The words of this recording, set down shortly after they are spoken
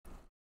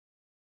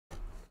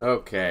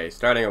Okay,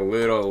 starting a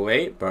little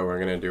late, but we're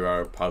gonna do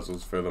our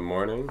puzzles for the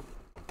morning.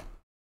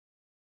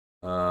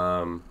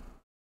 Um,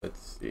 let's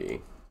see.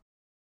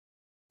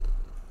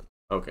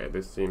 Okay,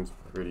 this seems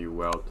pretty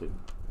well to.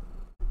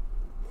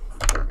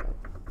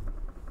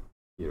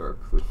 Theodore,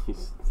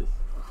 please.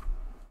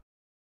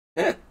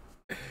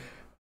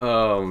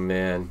 Oh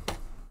man.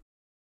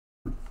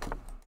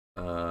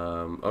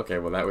 Okay,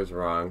 well that was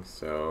wrong.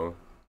 So.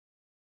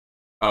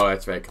 Oh,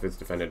 that's right, because it's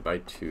defended by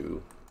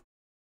 2.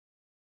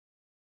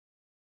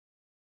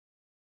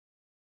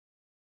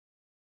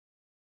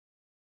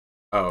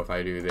 Oh, if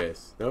I do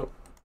this, nope.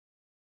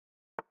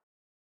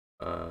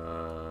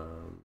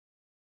 Um.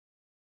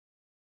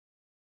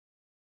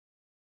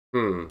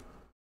 Hmm.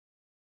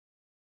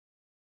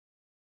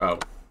 Oh,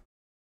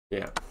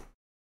 yeah.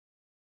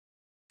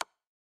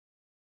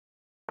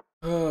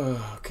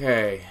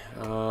 Okay.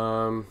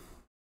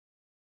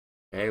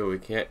 Okay, well, we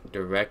can't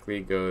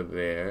directly go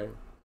there.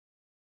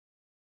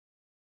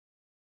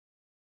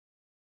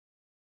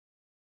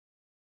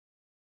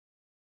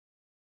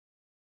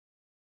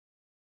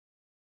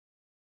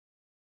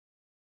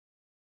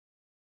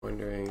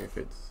 Wondering if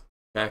it's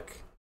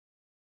check,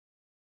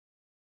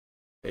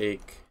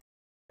 take,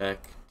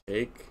 check,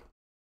 take.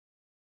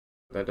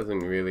 That doesn't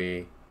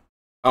really.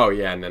 Oh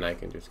yeah, and then I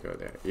can just go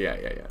there. Yeah,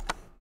 yeah, yeah.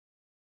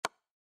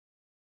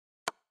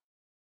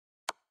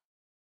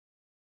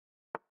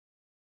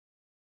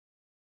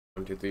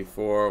 1, 2, 3,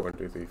 4. 1,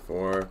 2, 3,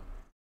 4.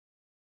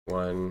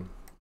 1,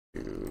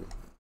 2,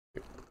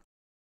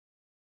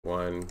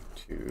 1,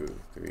 2,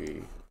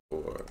 3,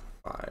 4,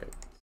 5,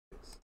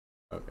 6.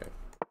 Okay.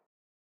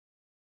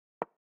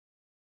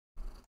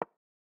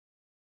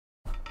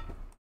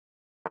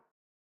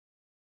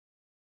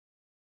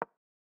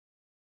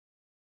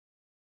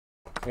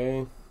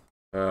 Okay.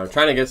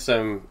 Trying to get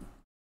some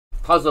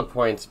puzzle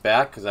points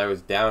back because I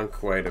was down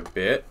quite a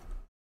bit.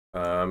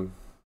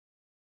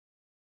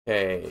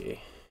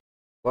 Okay.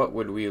 What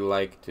would we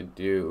like to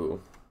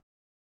do?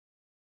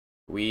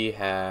 We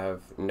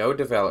have no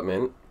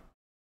development.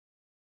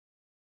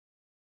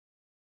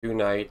 2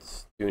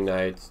 knights, 2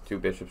 knights, 2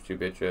 bishops, 2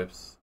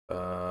 bishops.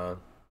 We're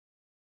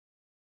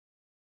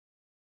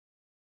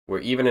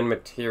even in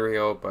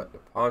material, but the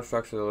pawn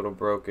structure is a little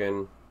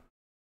broken.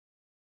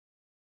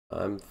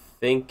 I'm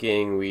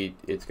thinking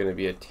it's going to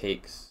be a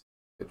takes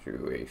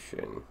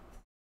situation.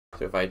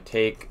 So if I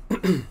take,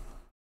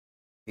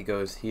 he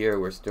goes here,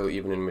 we're still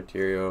even in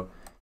material.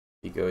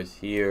 He goes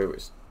here,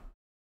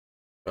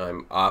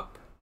 I'm up.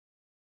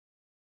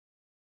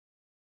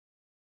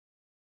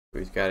 So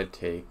he's got to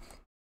take.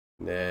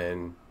 And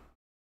then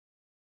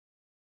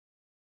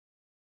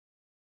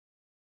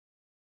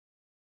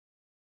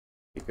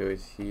he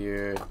goes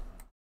here,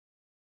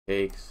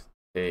 takes,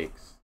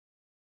 takes,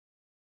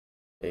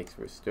 takes.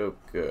 We're still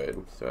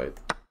good. So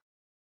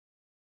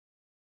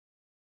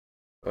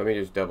let me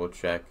just double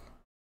check.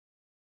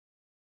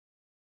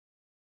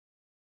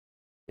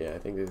 Yeah, I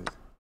think this is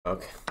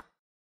okay.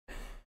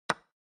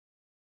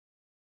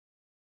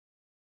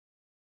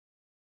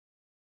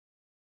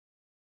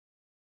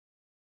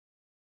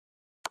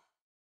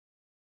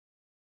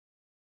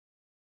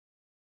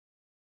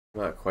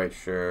 I'm not quite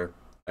sure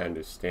I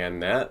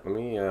understand that. Let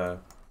me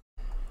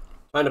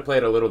trying to play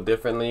it a little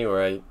differently,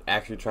 where I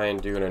actually try and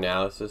do an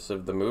analysis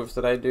of the moves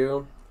that I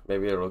do.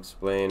 Maybe it'll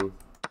explain.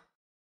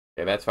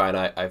 Okay, that's fine.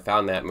 I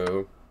found that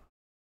move.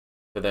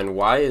 So then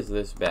why is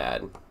this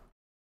bad?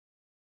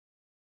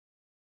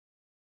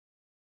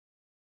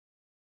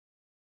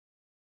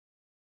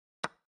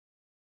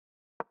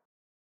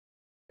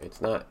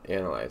 It's not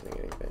analyzing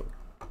anything.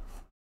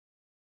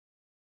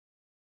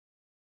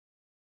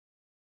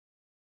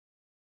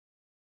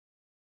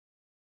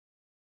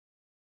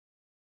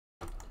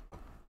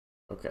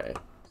 Okay,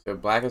 so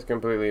black is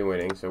completely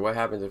winning. So what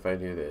happens if I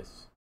do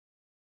this?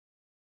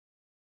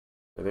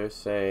 So they're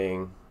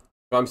saying,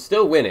 so I'm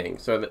still winning.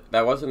 So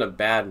that wasn't a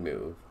bad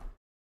move.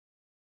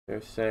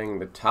 They're saying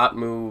the top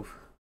move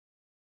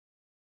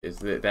is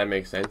that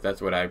makes sense.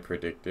 That's what I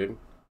predicted.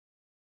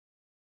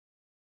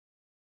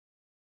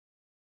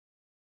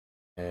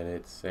 And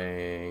it's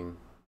saying,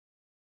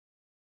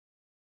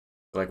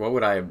 like, what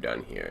would I have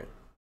done here?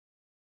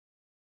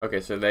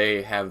 Okay, so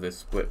they have the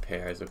split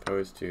pair as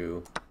opposed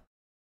to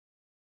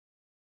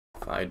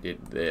if I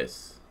did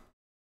this.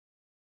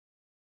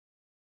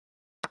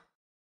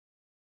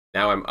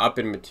 Now I'm up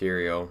in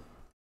material.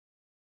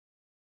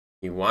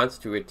 He wants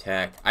to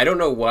attack. I don't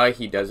know why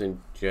he doesn't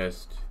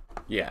just...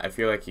 Yeah, I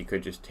feel like he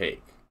could just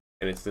take.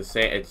 And it's the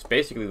same. It's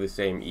basically the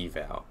same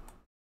eval.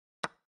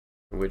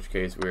 In which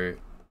case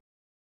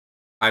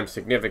I'm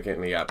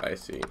significantly up, I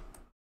see.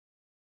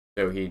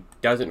 So he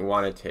doesn't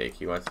want to take.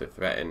 He wants to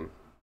threaten.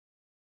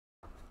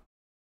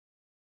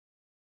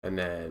 And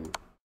then...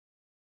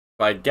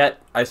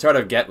 I sort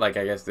of get, like,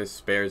 I guess this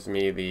spares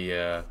me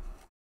the,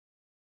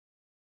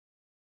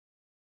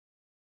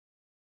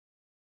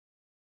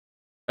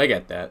 I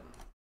get that.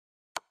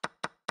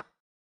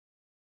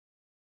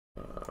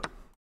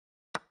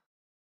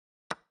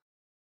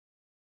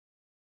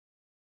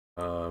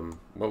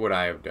 What would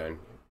I have done?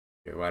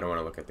 Well, I don't want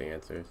to look at the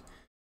answers.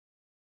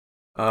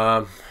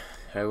 I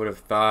would have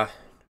thought,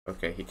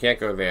 okay, he can't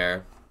go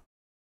there.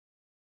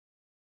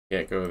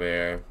 Can't go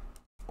there.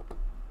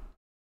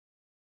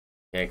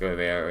 Can't go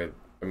there. Or,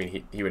 I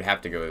mean, he would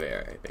have to go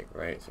there, I think,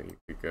 right? So he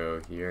could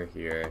go here,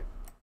 here,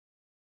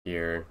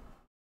 here.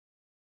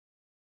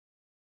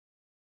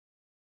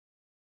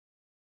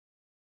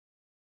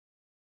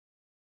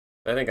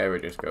 I think I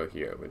would just go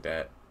here with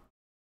that.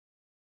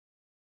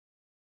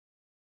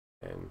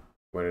 And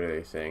what are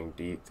they saying?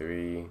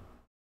 D3.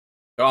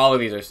 So all of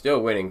these are still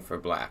winning for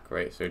black,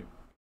 right? So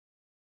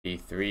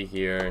D3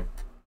 here,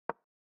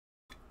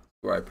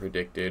 where I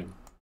predicted.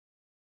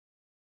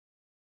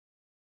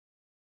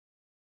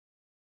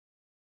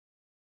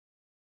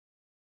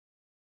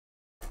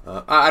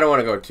 I don't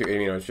want to go too,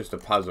 it's just a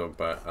puzzle,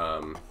 but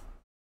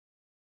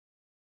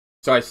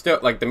so I still,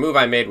 like, the move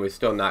I made was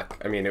still not,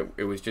 I mean,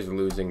 it was just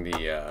losing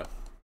the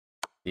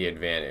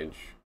advantage.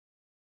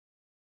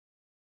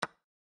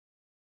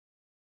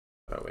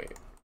 Oh, wait.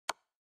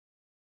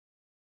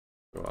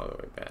 Go all the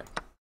way back.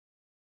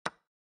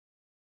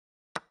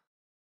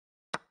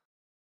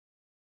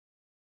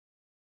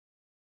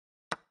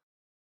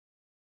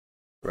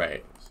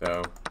 Right,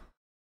 so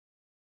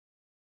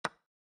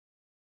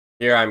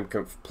here I'm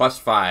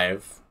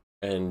 +5,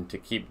 and to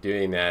keep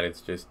doing that,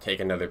 it's just take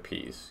another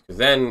piece. Because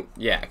then,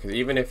 yeah, because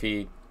even if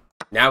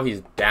now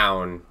he's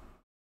down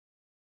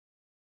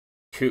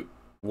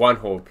one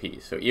whole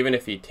piece. So even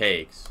if he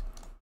takes,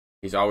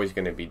 he's always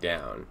going to be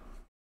down.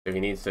 So he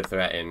needs to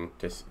threaten,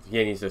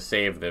 he needs to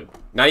save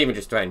not even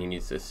just threaten, he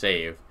needs to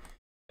save.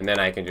 And then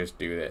I can just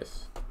do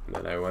this. And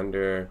then I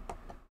wonder,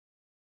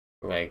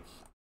 like,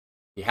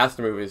 he has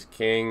to move his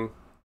king.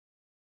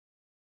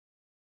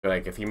 So,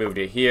 like, if he moved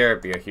it here,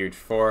 it'd be a huge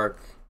fork.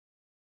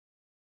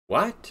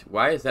 What?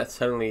 Why is that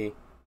suddenly?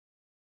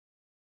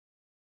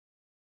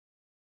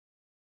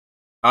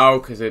 Oh,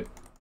 because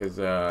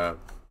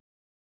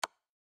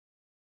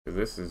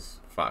this is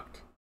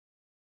fucked.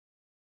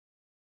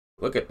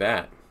 Look at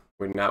that.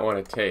 Would not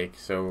want to take,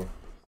 so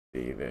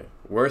the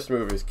worst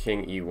move is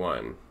king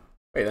e1.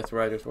 Wait, that's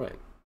where I just went.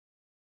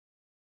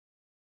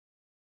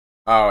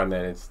 Oh, and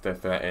then it's the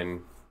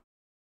threaten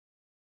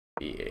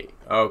b8.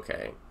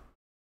 Okay.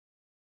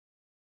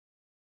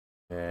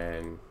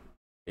 And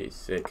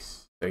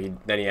a6. So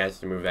then he has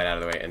to move that out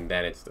of the way, and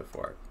then it's the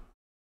fork.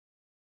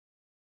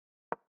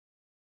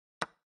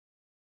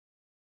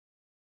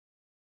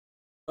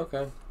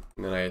 Okay.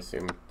 And then I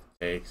assume it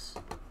takes.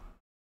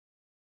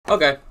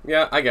 Okay,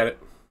 yeah, I get it.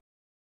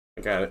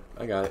 I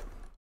got it.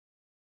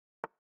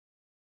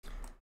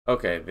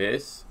 Okay,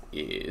 this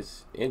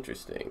is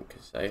interesting,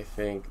 because I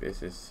think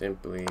this is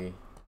simply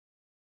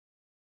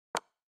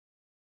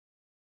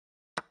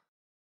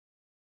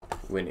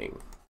winning.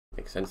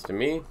 Makes sense to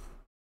me.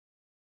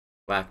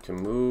 Black to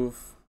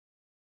move.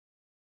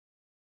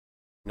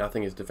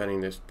 Nothing is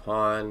defending this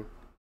pawn.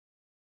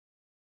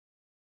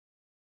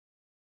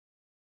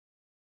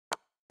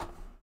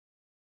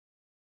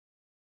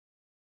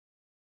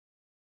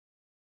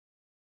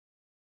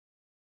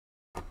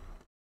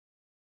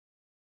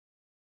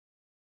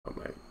 Oh,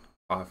 my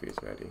coffee is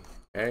ready.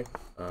 Okay.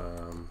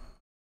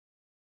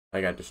 I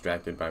got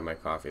distracted by my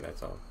coffee,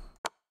 that's all.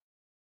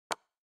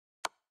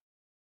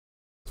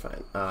 It's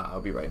fine.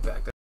 I'll be right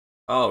back.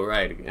 All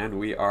right, and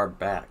we are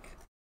back.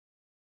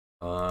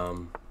 I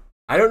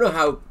don't know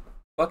how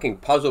fucking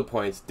puzzle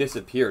points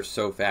disappear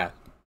so fast.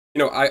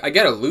 I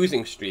get a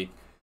losing streak,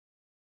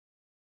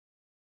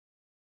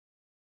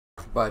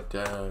 but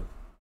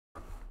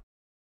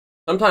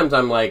sometimes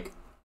I'm like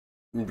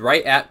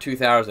right at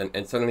 2000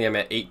 and suddenly I'm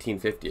at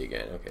 1850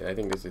 again. Okay, I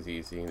think this is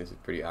easy. This is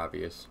pretty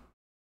obvious.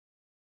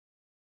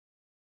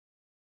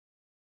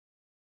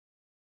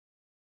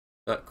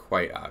 Not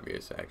quite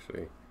obvious,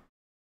 actually.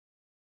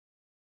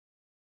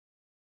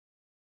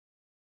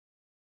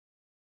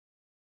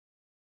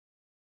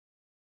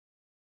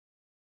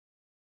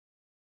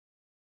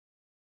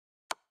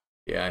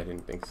 Yeah, I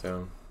didn't think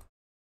so.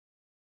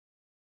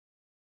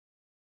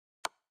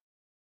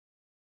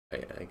 Oh,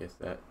 yeah, I guess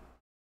that.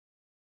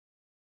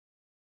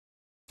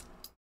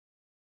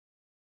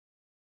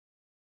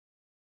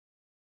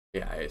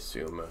 Yeah, I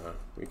assume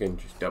we can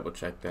just double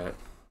check that.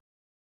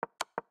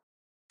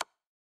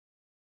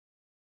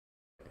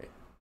 Okay.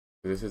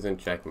 So this isn't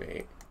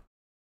checkmate.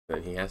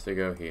 Then he has to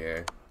go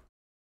here.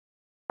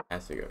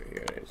 Has to go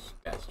here.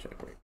 That's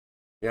checkmate.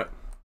 Yep.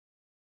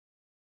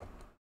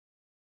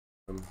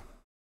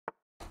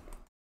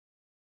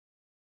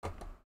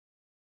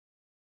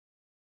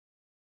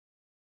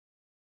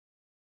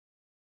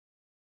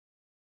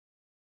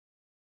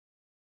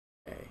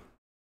 Okay.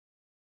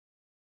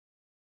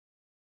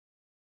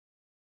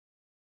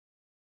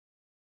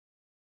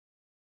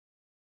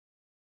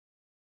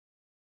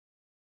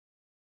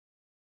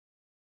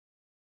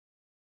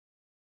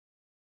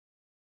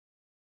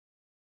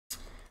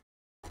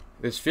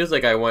 This feels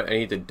like I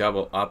need to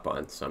double up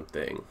on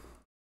something.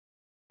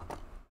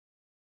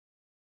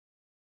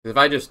 If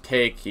I just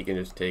take, he can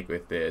just take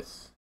with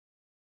this.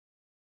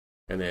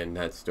 And then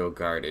that's still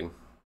guarded.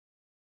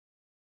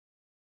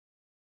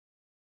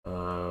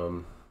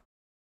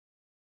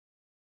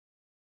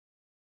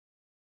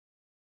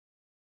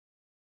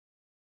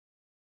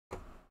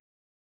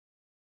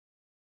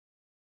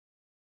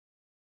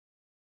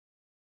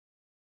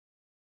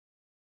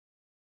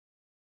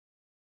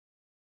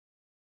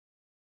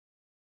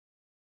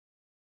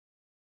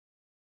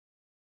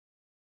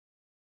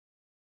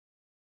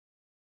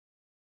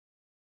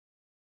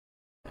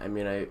 I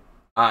mean,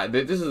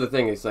 this is the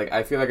thing. It's like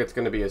I feel like it's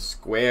gonna be a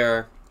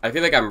square. I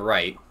feel like I'm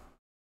right.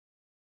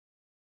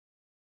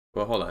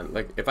 Well, hold on.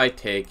 Like if I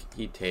take,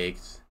 he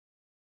takes.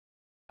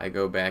 I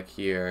go back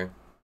here,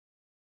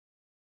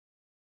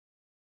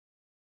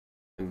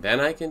 and then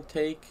I can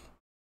take,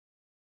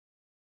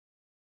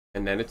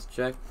 and then it's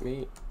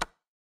checkmate.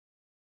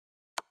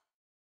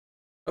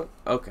 Oh,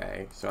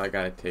 okay. So I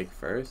gotta take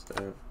first.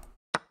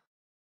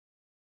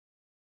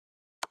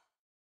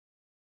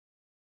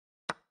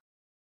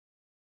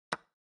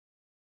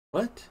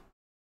 What?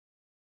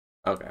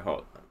 Okay,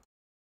 hold on.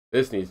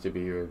 This needs to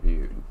be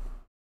reviewed.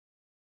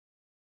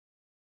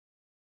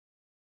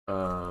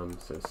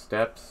 So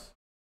steps.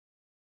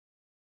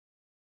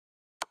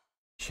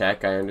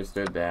 Check, I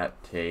understood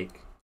that.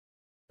 Take.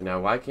 Now,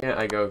 why can't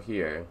I go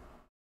here?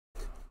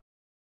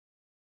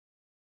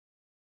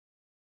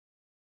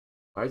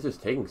 Why is this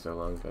taking so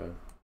long to...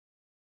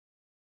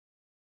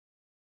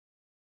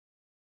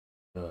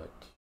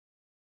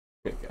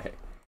 Okay.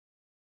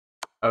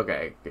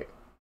 Okay.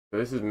 So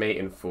this is mate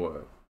in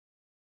 4.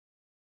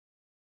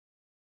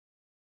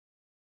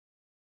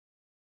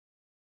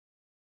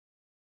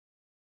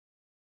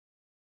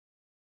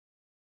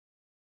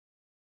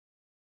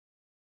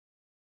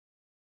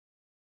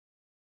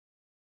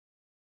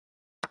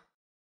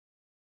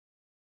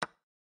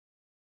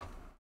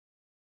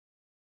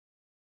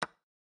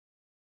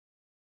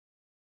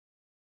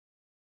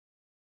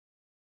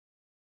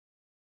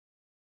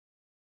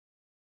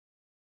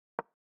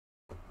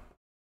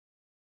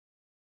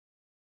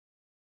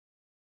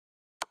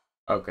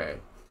 Okay.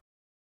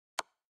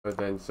 But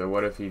then, so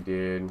what if he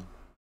did...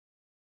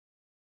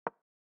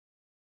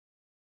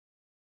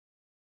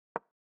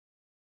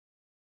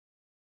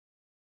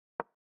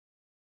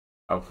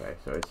 Okay,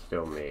 so it's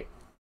still mate.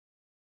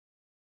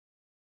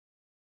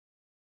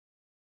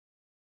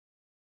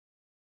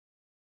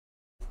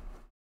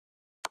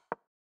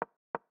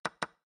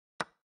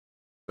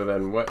 So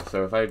then what?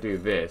 So if I do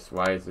this,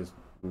 why is this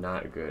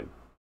not good?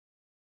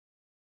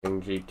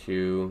 King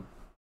G2.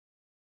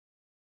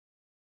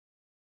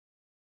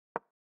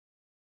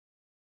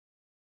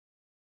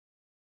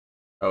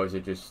 Oh, is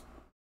it just...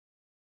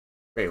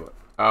 Wait, what?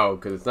 Oh,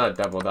 because it's not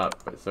doubled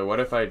up. But so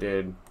what if I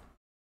did...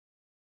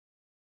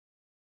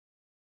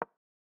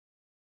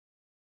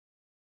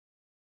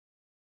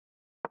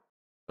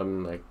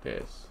 something like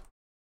this?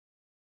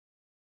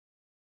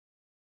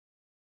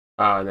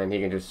 Oh, and then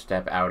he can just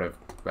step out of...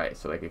 Right,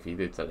 so like if he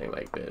did something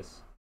like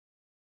this.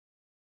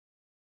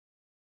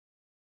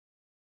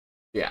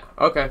 Yeah,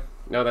 okay.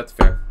 No, that's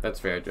fair. That's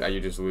fair. You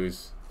just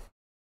lose.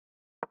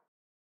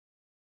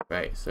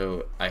 Right,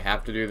 so I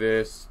have to do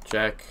this.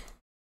 Check.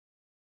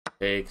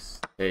 Takes.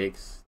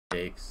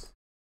 Because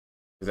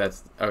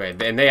that's... Okay,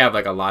 and they have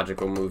like a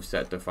logical move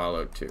set to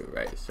follow too,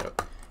 right? So,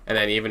 and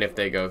then even if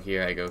they go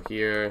here, I go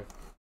here.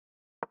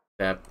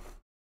 Step.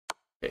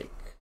 Take.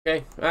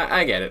 Okay,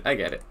 I get it. I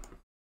get it.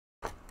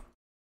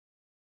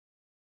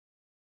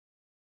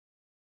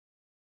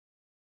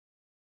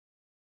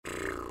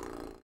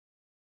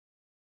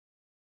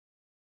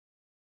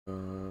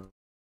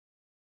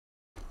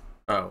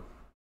 Oh.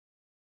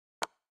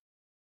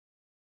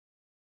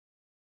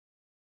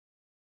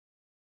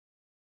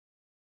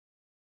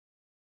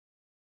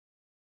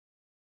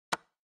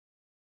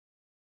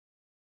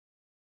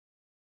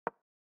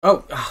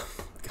 Oh,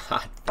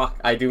 God, fuck.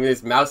 I do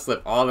this mouse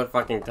slip all the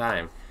fucking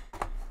time.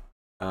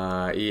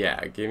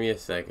 Yeah, give me a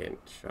second,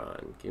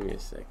 Sean. Give me a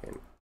second.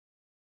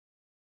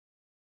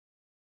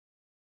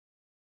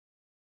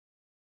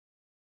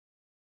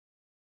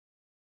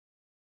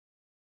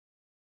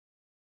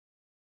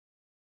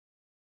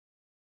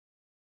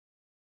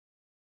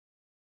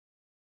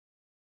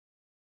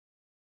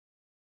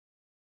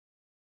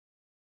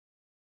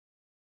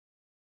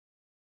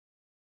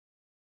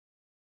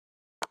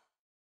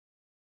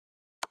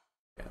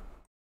 Yeah.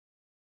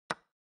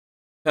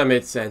 That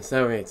made sense.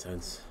 That made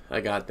sense. I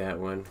got that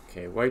one.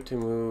 Okay, white to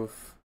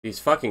move. These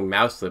fucking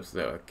mouse slips,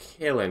 though, are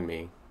killing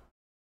me.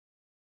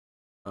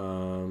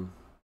 Okay,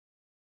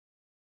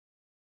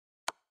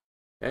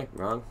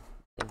 wrong.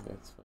 Okay,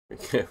 that's fine. We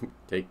can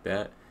take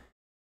that.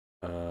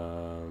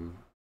 Okay,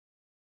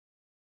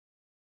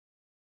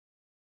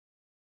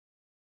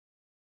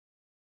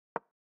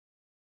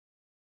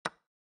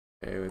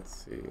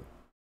 let's see.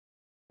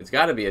 It's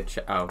got to be a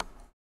oh.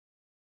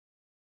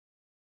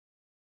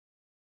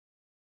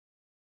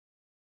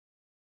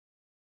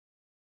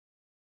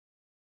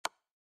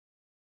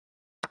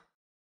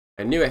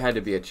 I knew it had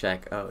to be a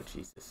check. Oh,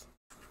 Jesus.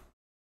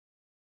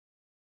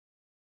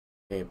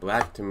 Okay,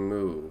 black to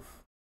move.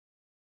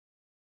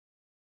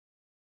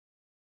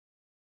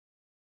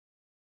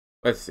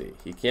 Let's see.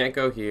 He can't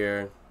go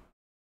here.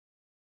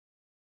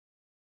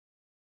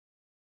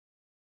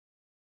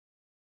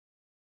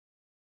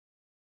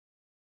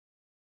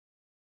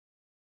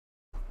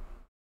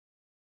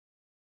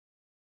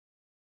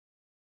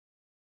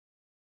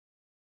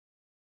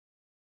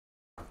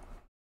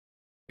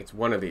 It's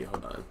one of the.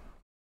 Hold on.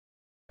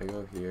 I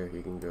go here.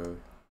 He can go.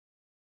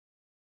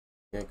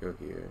 Can't go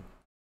here.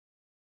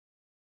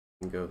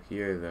 He can go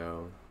here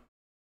though.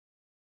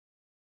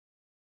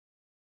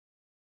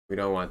 We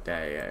don't want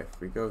that. Yeah,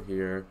 if we go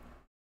here.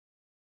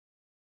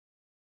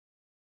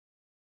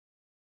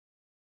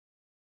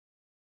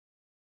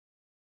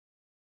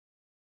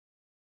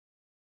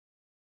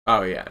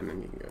 Oh yeah, and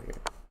then you can go here.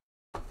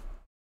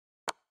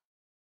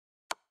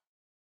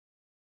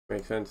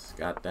 Makes sense.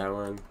 Got that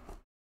one.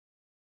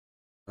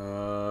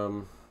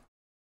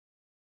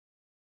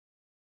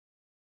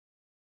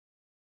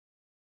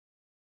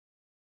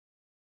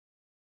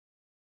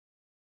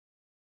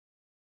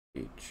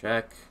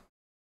 Check.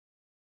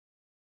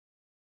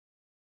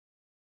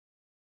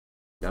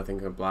 Nothing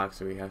can block,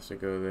 so he has to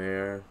go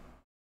there.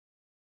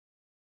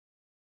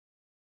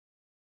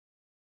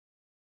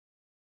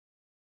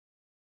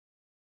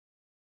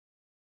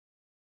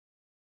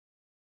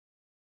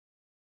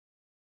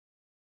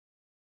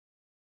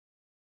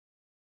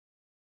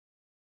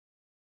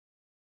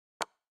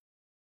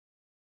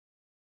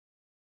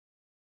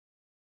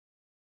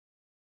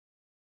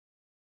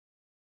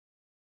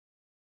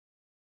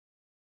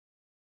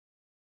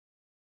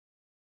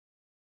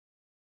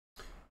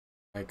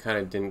 I kind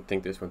of didn't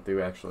think this went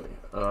through, actually.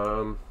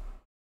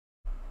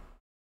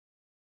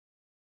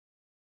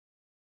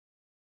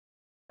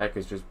 Heck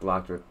is just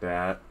blocked with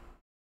that.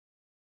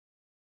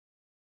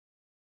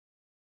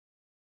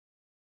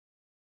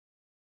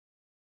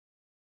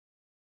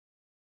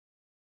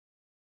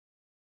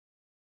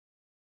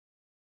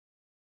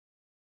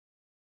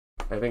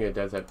 I think it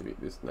does have to be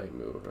this knight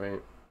move,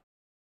 right?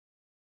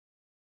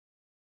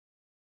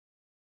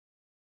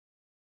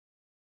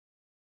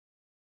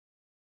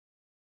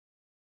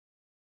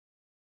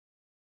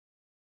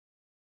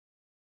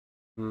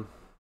 Hmm.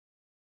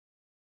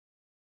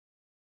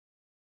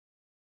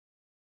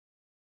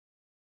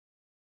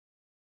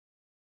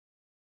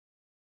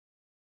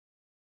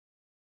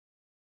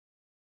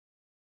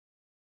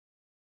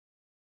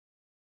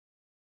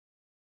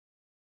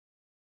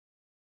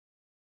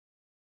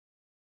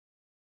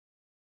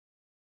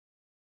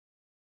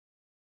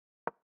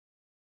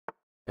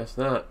 Guess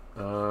not.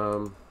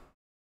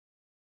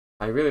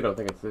 I really don't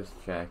think it's this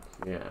check.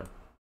 Yeah.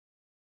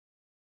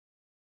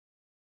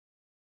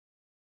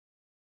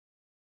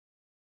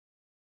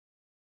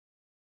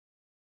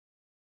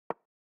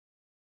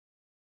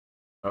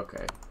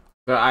 Okay.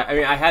 So I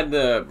mean, I had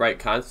the right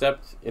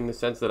concept in the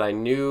sense that I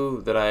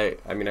knew that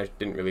I mean, I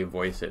didn't really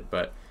voice it,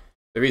 but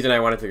the reason I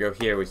wanted to go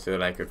here was so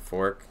that I could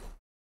fork.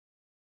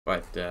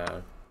 But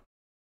yeah,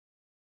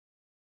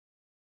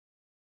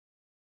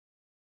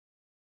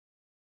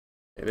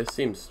 this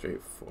seems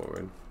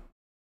straightforward.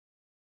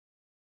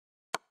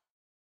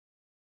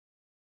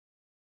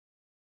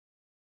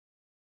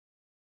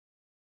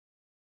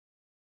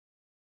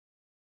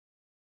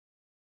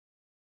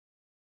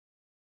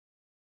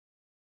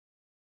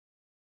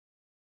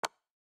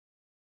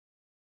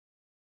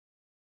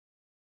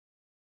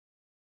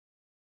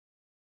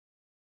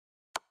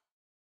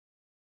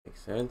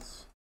 Makes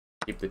sense.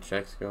 Keep the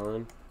checks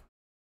going.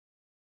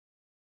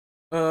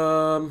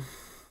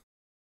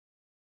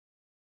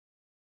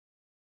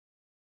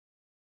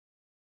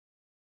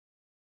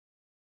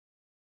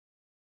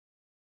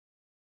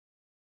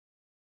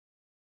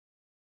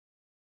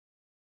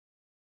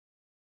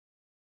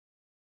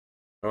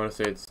 I want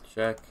to say it's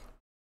check.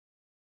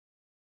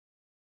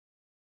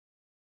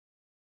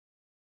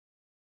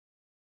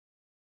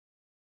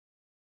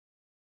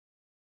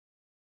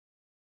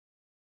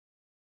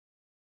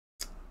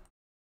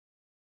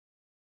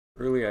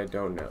 Really, I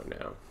don't know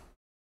now.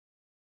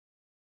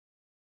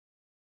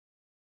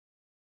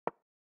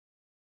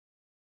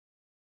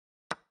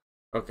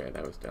 Okay,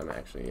 that was dumb,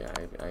 actually. Yeah,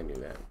 I knew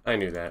that. I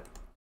knew that.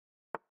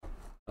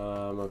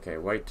 Okay,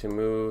 white to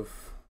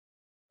move.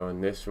 Going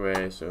this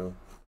way, so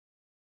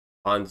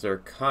pawns are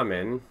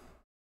coming.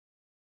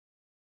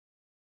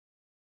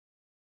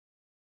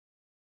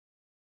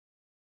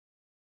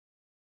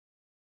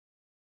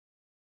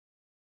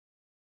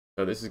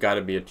 So this has got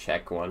to be a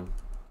check one.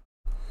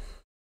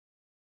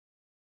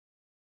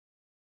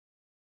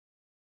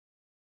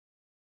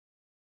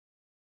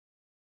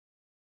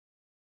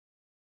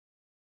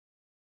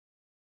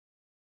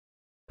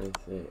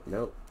 Let's see.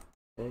 Nope.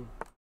 Okay.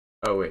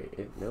 Oh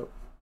wait, nope.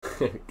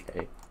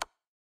 Okay.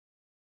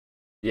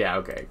 Yeah,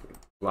 okay.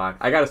 Black.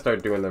 I gotta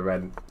start doing the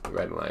red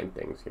line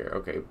things here.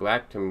 Okay,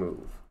 black to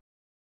move.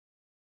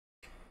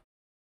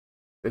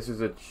 This is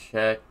a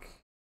check.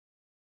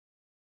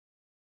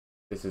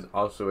 This is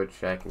also a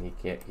check, and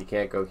he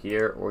can't go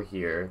here or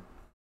here.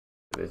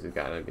 So this has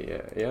gotta be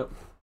a yep.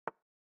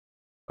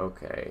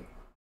 Okay.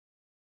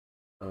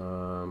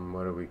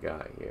 What do we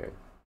got here?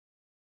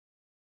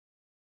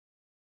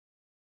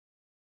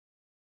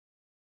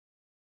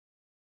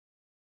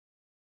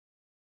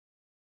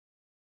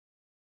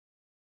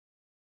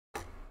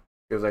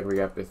 Feels like we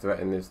have to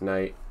threaten this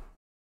knight.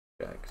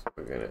 Checks.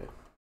 We're gonna.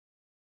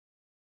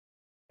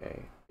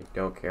 Okay. I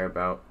don't care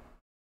about.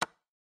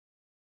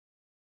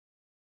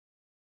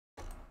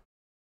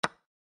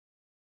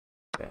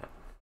 That.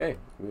 Okay,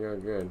 we are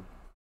good.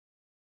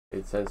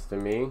 Made sense to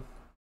me.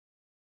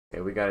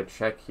 Okay, we got to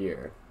check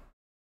here.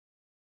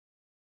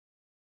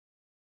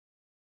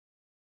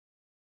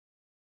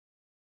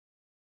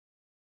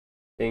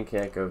 King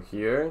can't go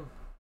here.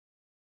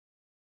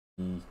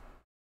 He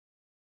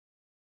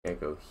can't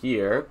go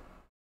here.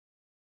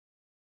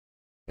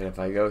 And if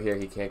I go here,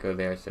 he can't go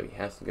there, so he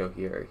has to go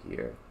here or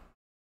here.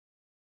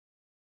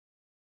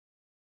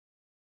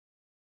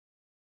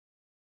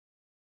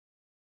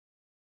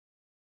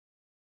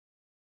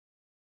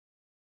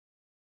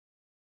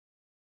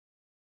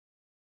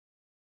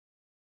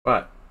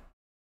 But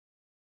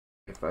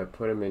if I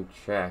put him in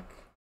check,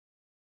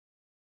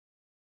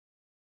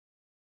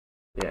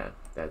 yeah,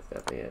 that's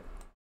definitely it.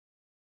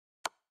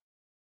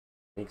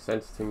 Makes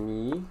sense to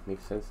me.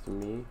 Makes sense to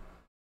me.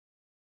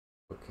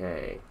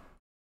 Okay.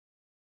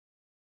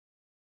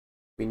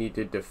 We need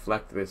to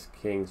deflect this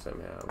king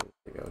somehow. We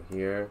need to go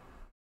here.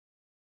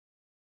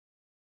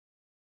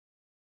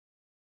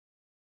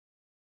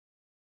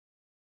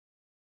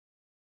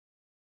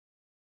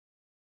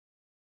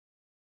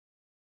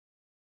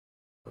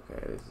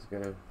 Okay, this is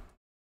gonna...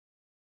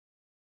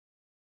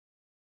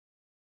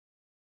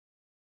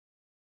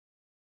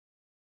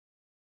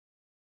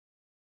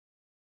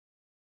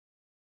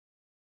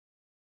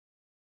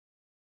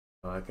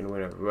 Oh, I can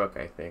win a rook,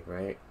 I think,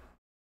 right?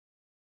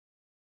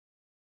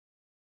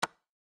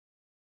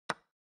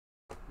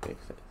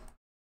 Makes sense.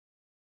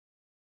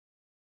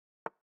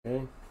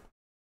 Okay.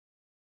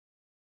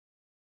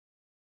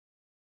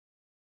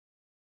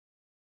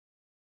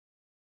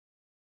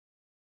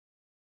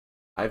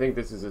 I think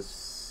this is a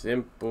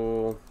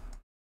simple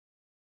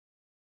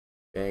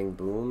bang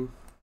boom.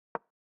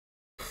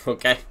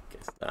 Okay,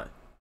 guess not.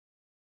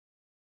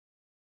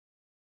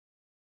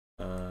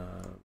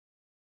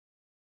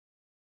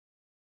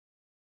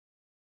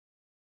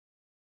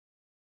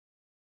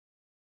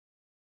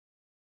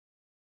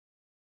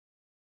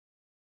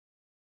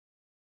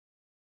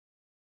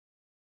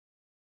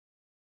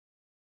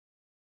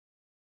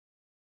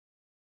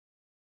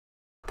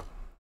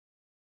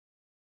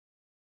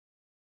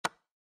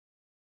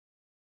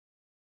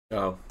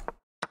 Oh,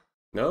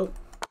 nope.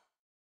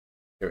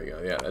 Here we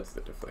go. Yeah, that's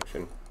the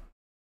deflection.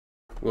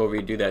 We'll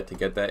redo that to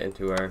get that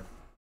into our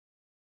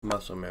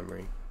muscle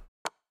memory.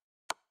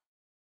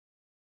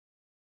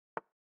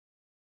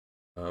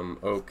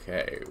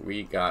 Okay,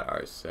 we got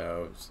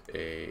ourselves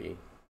a...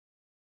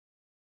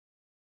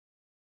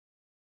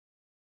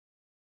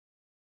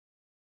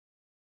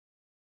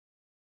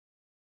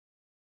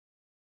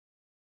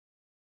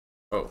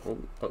 Oh,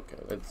 okay,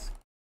 let's...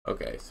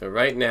 Okay, so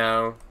right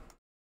now,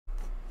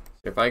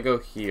 if I go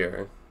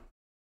here,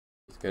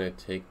 it's gonna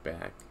take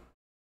back.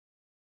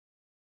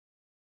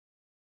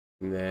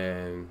 And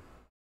then...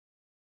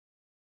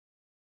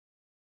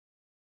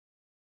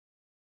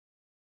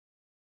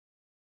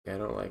 Yeah, I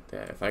don't like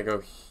that. If I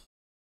go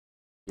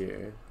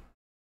here...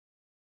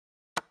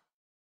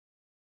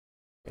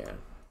 Yeah.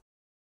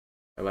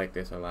 I like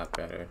this a lot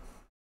better.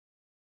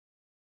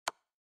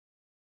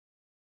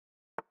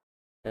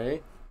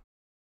 Okay.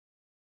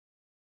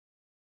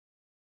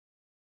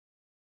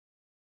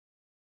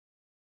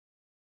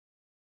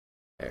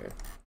 There.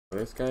 So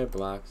this guy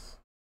blocks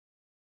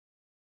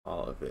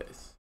all of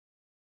this.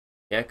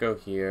 Can't go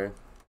here.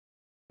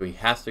 So he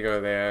has to go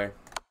there.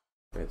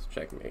 Let's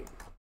checkmate.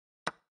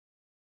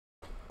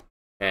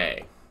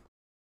 Okay.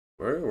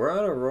 We're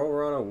on a roll.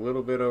 We're on a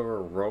little bit of a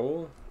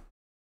roll.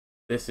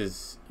 This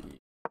is...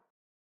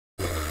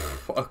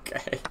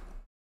 Okay.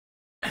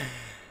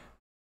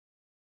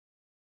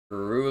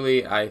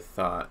 Truly, I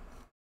thought.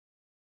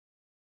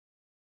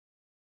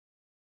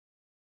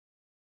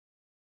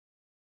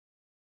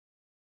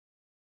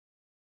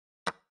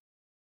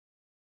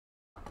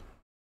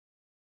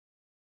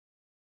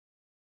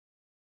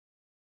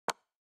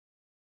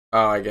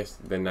 Oh, I guess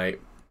the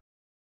knight.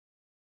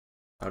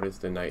 How does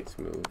the knights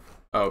move?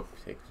 Oh,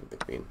 takes with the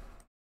queen.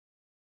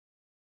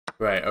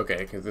 Right, okay,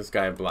 because this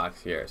guy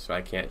blocks here, so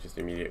I can't just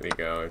immediately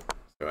go.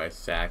 So I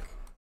sack.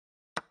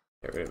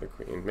 Get rid of the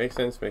queen. Makes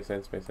sense, makes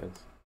sense, makes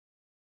sense.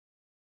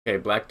 Okay,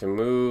 black to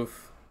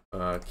move.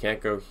 Can't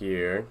go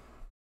here.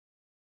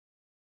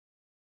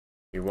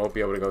 You won't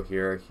be able to go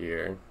here or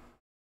here.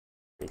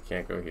 You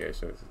can't go here,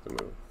 so this is the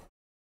move.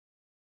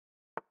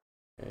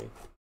 Okay.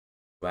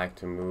 Black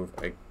to move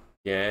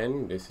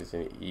again. This is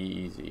an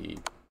easy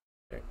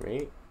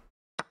checkmate.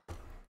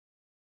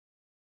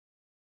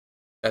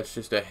 That's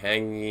just a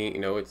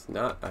hanging... No, it's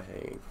not a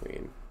hanging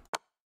queen.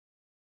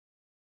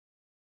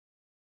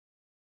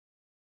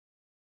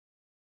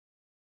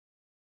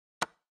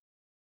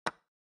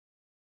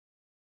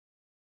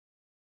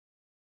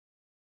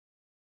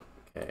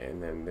 Okay,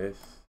 and then this...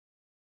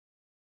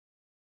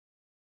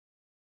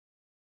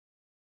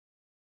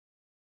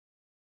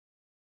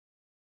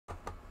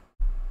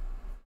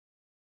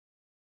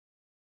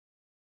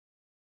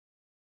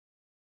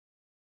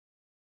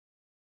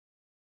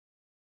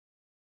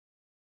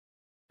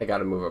 I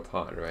gotta move a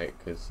pawn, right?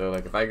 Because so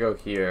like if I go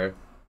here,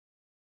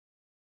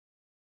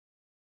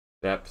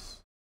 steps.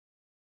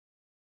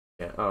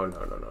 Yeah. Oh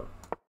no.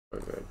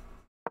 We're good.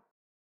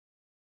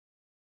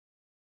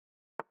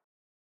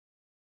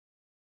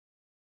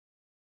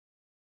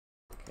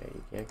 Okay,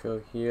 you can't go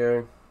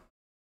here.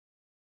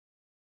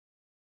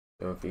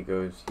 So if he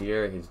goes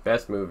here, his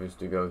best move is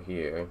to go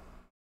here.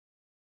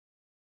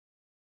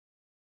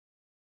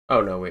 Oh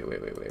no, wait.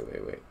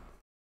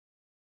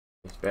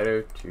 It's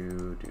better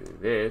to do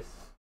this.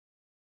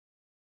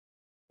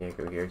 Can't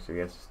go here, so he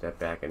has to step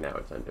back, and now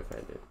it's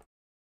undefended.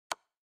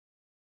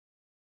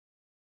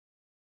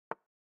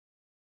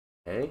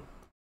 Okay.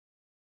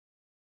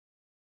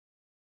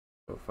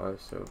 So far,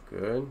 so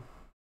good.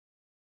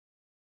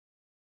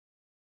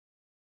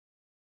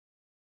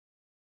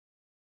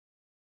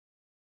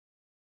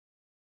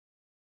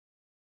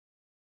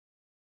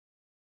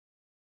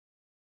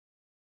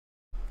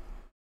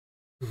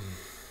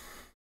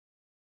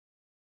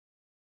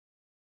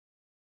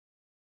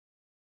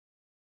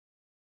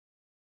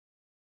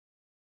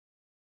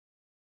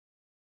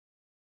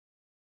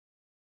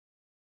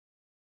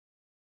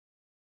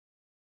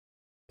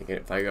 Again,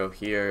 if I go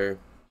here,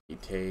 he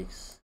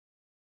takes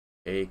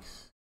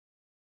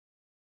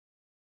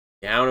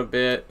down a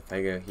bit. If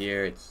I go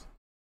here, it's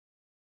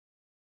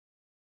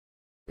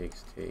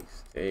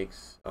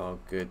takes. All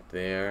good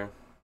there.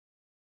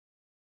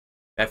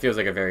 That feels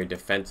like a very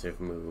defensive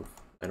move.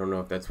 I don't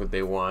know if that's what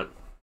they want.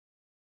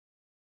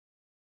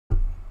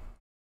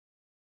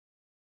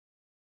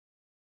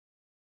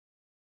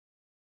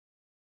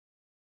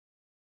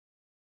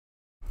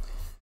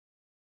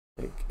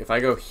 Like, if I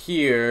go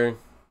here,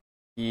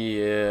 he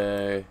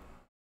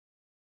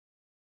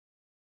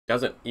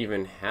doesn't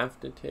even have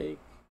to take.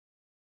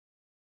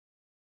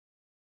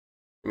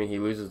 I mean, he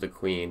loses the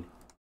queen.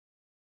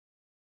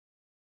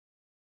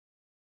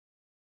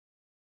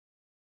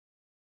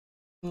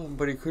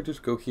 But he could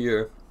just go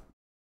here.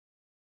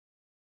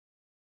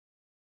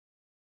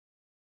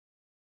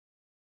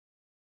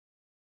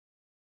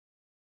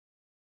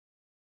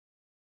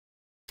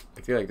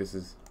 I feel like this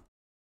is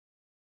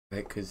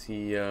right because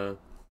he have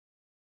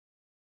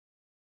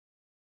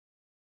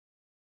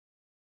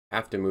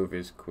to move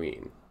his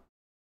queen.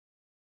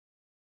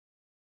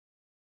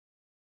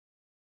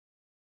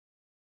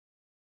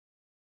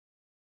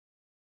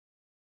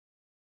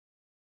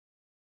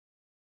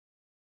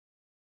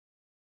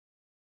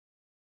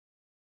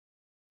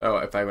 Oh,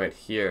 if I went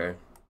here,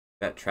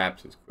 that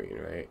traps his queen,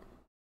 right?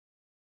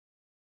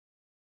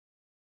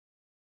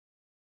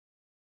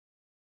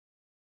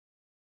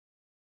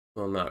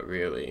 Well, not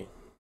really.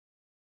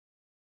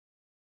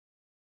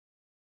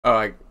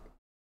 Oh,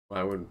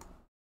 I would.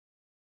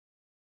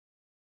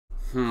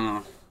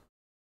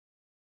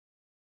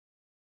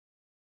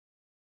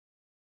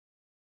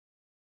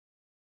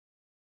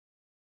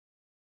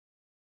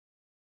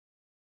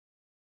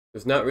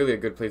 There's not really a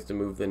good place to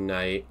move the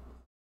knight.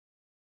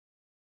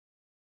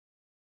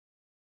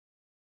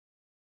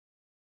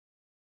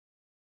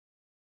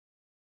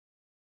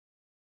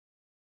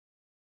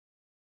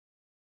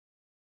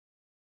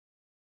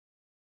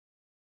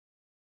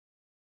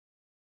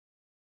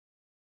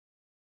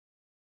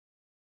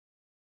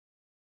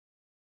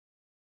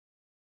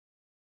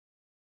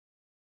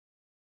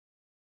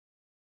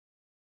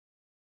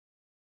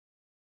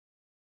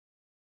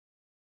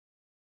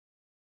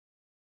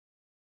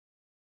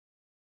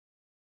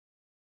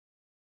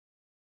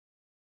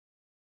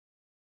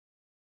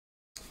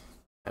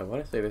 I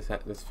want to say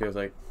this feels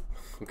like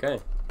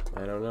okay.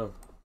 I don't know.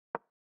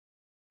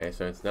 Okay,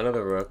 so it's none of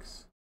the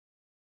rooks.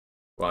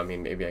 Well, I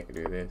mean, maybe I could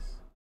do this.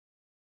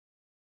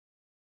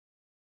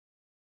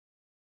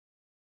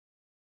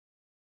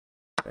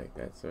 Like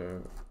that's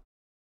a.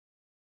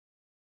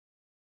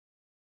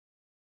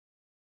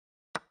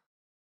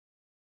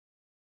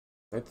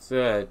 Let's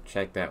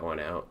check that one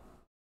out.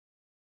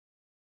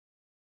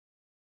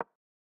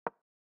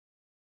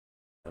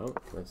 Oh,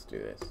 let's do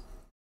this.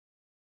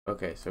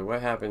 Okay, so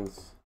what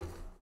happens?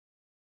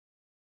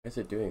 What is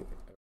it doing?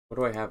 What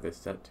do I have this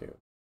set to?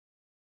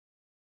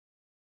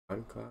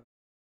 Uncloud?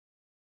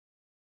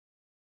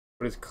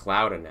 What is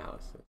cloud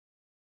analysis?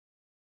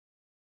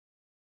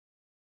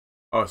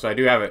 Oh, so I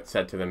do have it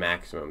set to the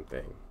maximum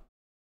thing.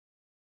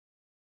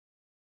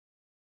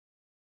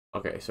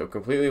 Okay, so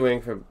completely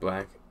winning for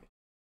black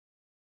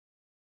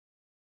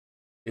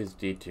is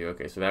D2.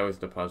 Okay, so that was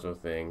the puzzle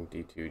thing.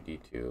 D2,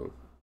 D2.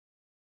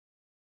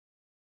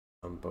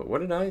 But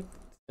what did I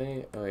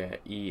say? Oh yeah,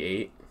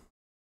 E8.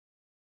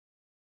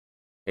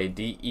 Okay,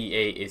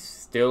 DE8 is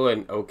still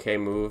an okay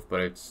move, but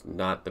it's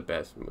not the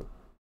best move.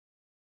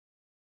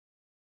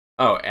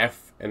 Oh,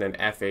 F, and then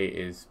F8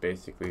 is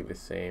basically the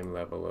same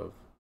level of,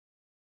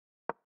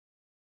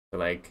 so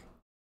like,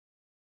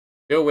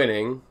 still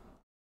winning.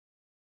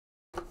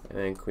 And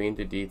then queen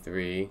to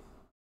D3.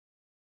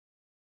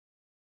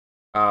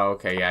 Oh,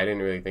 okay, yeah, I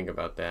didn't really think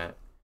about that.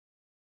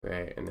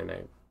 Right, and then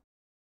I,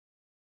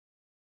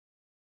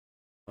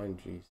 oh,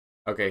 geez.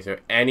 Okay, so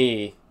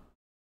any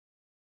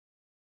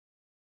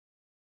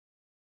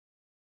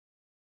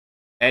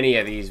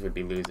of these would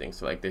be losing,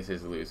 so like this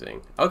is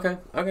losing. Okay,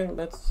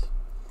 that's,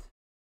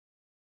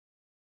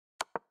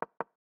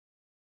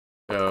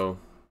 so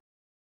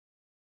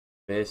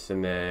this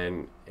and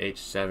then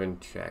H7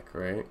 check,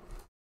 right?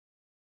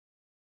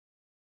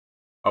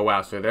 Oh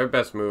wow, so their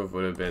best move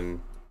would have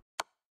been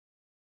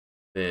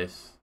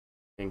this.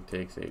 King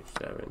takes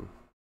H7.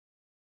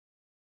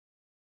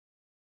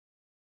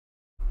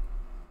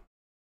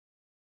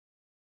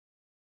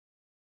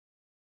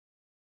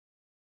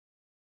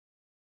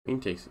 Queen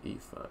takes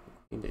e5.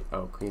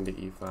 Queen to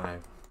e5.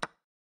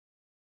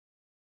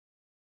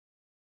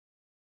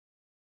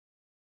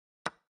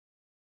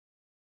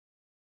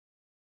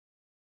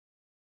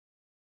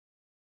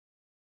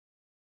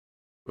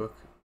 Book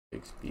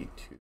takes b2.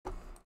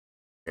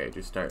 Okay,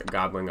 just start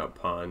gobbling up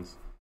pawns.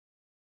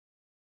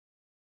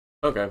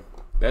 Okay,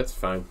 that's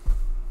fine.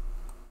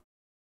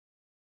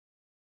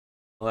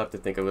 I'll have to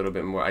think a little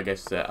bit more. I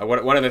guess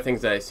one of the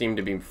things that I seem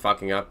to be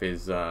fucking up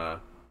is all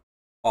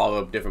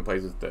the different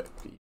places that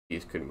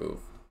these could move.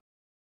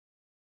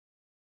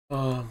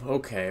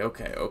 Okay.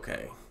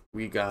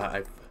 We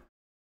got.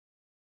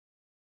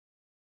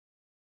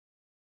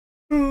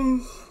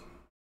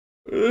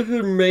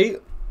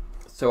 Mate.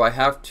 So I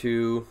have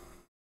to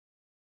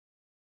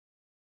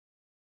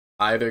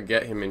either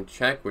get him in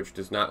check, which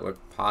does not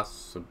look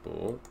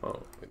possible.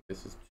 Oh,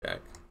 this is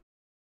check.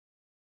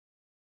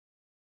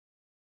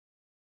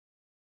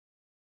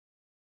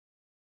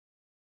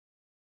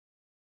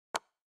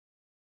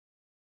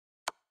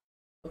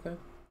 Okay.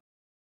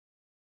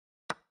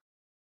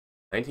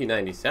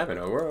 1997.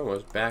 Oh, we're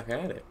almost back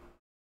at it.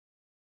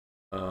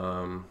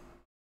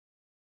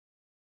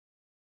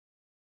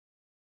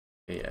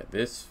 Yeah,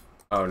 this.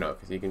 Oh no,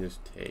 because he can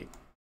just take.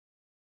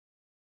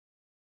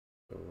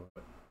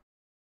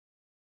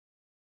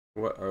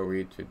 What are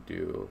we to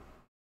do?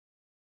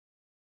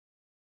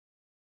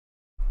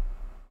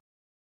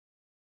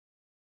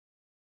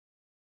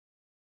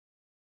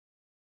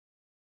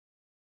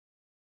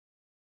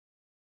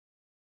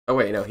 Oh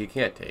wait, no, he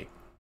can't take.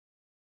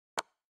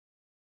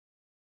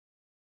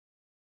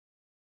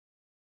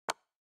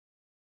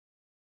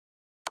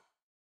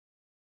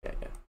 Yeah.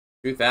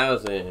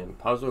 2000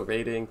 puzzle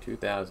rating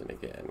 2000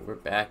 again. We're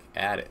back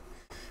at it.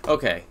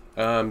 Okay.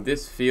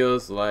 This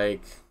feels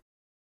like.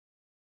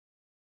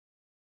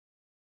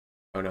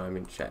 Oh no, I'm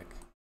in check.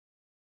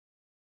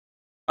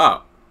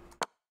 Oh.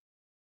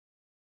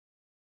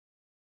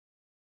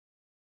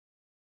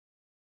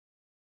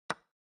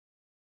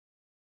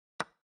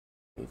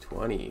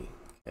 20.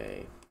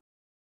 Okay.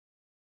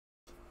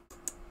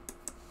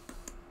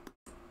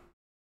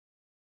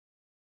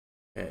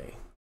 Okay.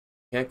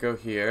 Can't go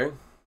here.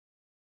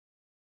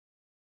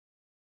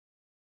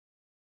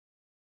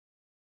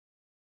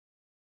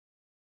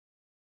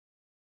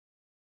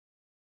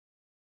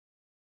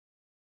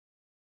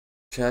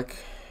 Check.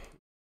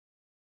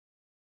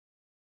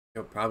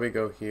 He'll probably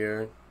go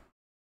here.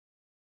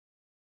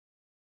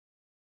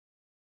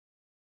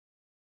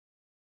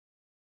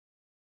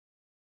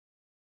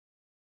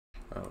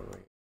 Oh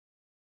wait.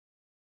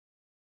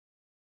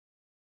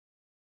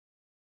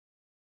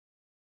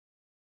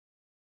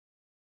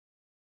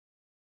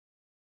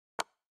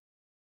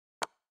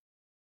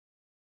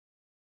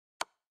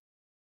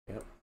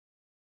 Yep.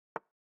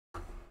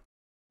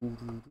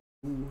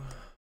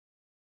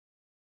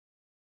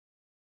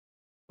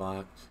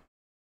 Blocked.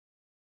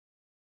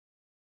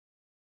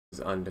 Is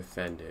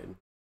undefended.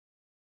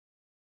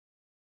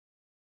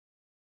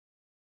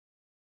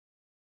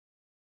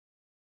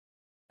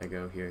 I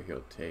go here,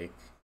 he'll take.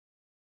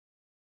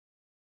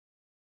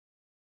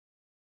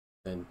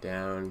 Then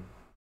down.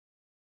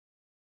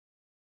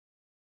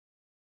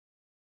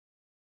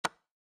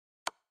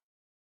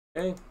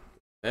 Okay.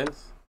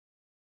 Sense.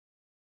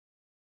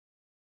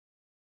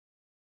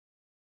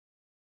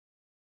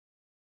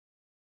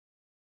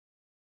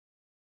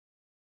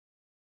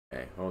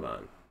 Okay, hold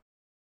on.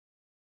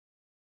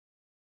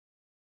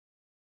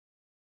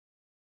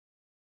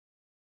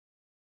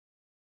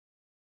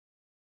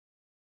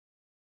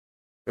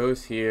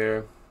 Goes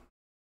here.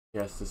 He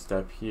has to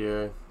step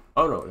here.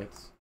 Oh no,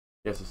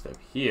 he has to step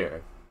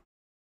here.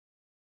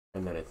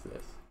 And then it's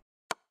this.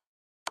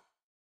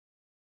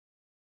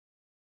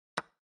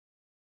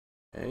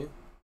 Okay.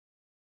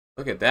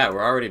 Look at that,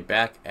 we're already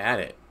back at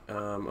it.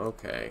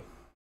 Okay.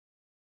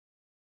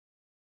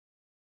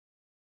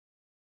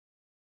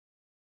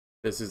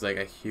 This is like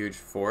a huge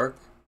fork.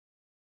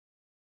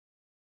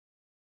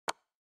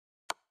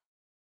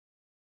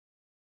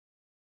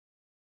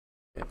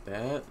 Get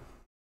that.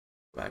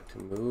 Back to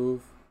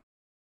move.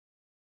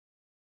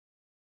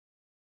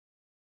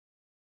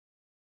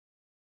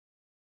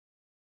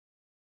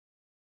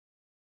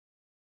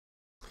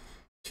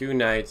 Two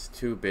knights,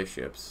 two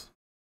bishops.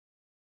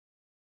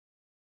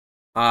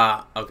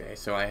 Okay,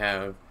 so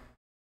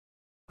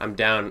I'm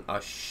down a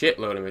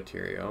shitload of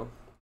material.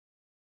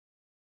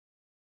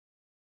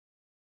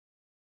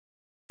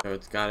 So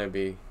it's gotta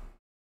be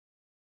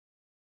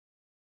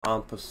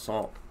en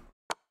passant.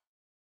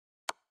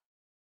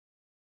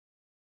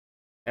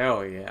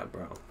 Hell yeah,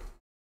 bro.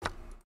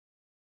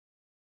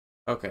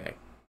 Okay.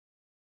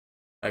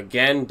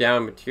 Again,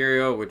 down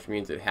material, which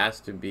means it has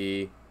to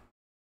be.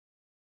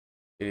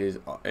 It is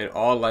in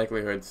all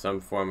likelihood some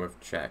form of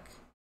check.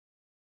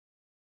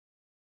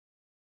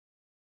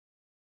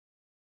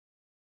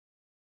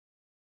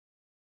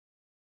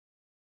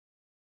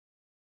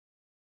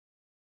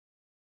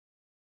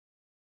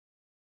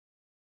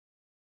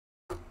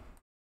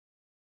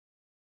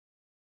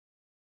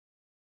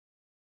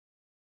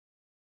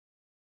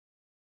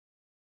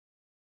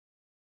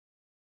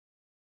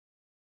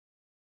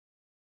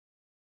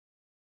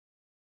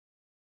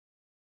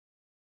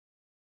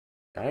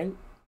 Right?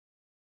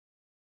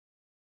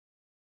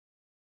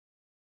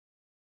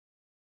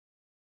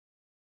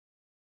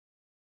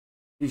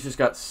 He's just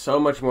got so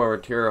much more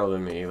material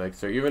than me. Like,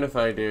 so even if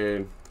I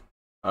did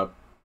a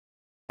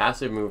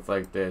passive move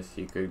like this,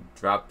 he could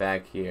drop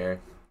back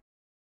here,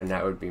 and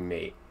that would be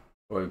mate.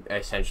 Or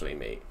essentially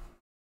mate.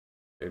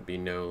 There'd be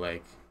no,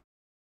 like...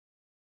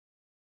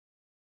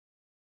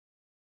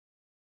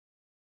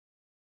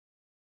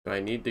 So I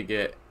need to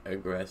get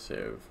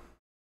aggressive.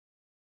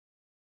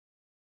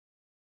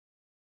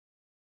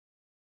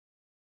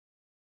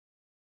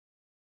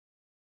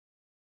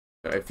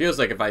 So it feels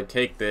like if I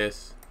take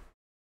this,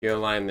 he'll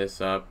line this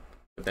up,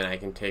 but then I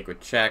can take with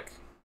check.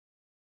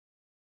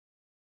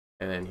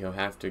 And then he'll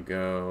have to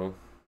go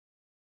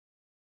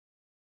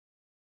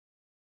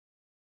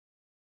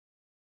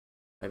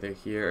either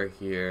here or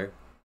here.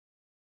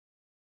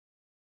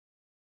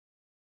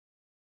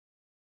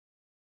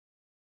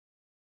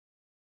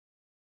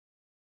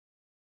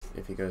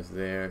 If he goes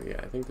there,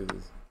 yeah, I think this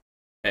is...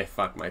 Hey,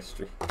 fuck my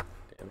stream.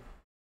 Damn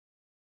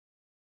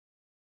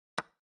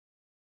it.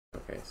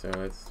 Okay, so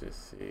let's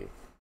just see.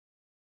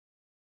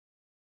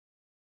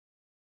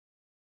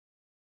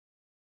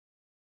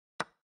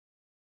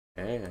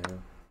 Okay.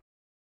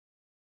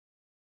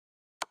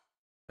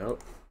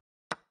 Nope.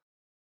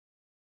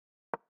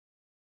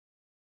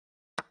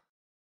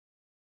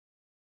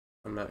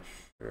 I'm not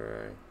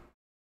sure.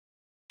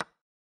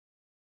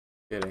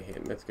 Get a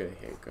hint. Let's get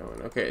a hint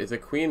going. Okay, it's a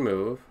queen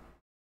move.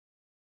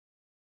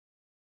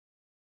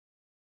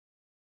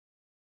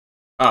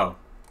 Oh.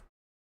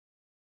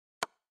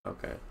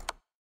 Okay.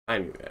 I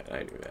knew that.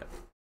 I knew that.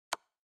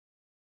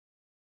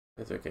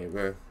 That's okay.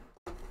 We're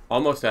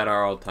almost at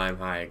our all-time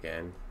high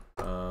again.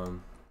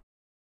 Oh.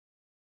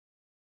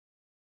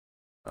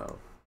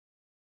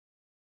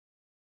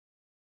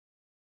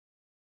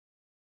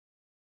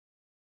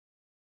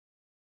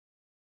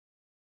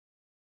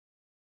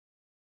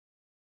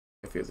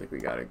 It feels like we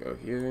gotta go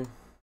here.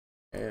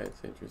 Okay,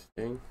 that's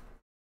interesting.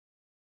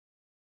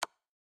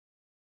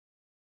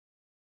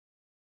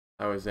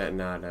 How is that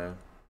not a...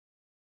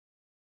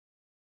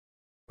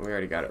 We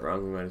already got it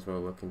wrong. We might as well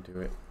look into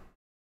it.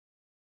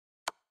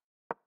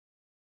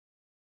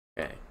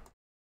 Okay.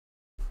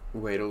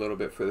 Wait a little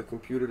bit for the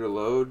computer to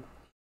load.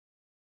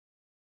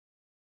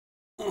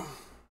 Oh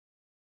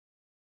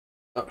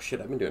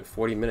shit, I've been doing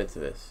 40 minutes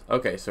of this.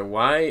 Okay, so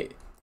why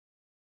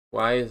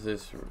is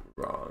this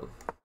wrong?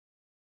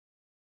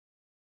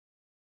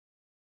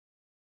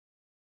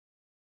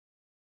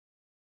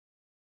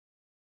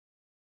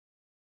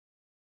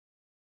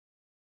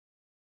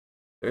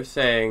 They're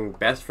saying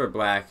best for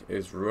black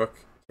is rook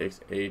takes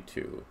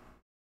a2.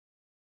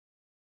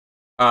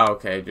 Oh,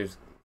 okay, just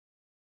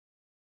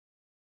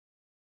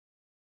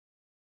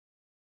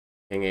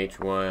king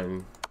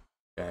h1,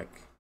 check,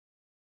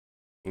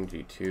 king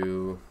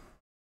g2,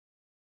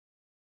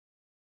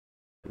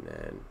 and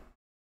then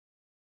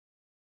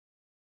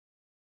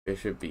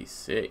bishop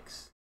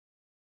b6.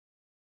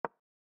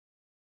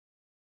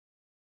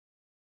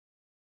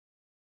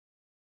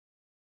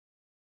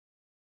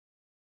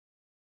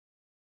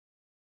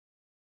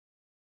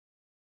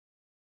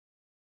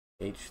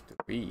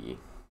 h3.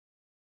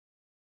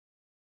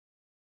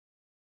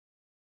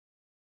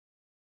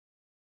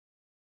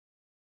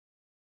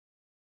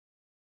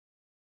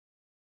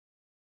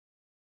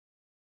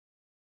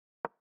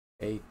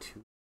 a2.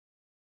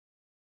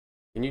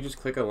 Can you just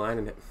click a line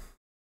and hit?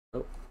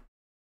 Oh.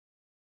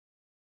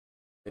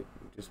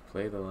 Just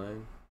play the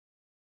line.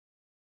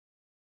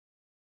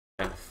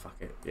 Ah, fuck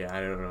it. Yeah,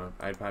 I don't know.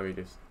 I'd probably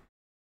just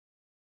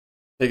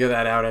figure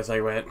that out as I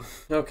went.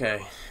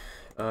 Okay.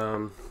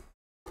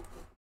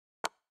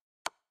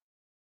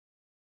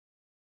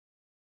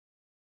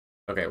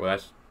 Okay, well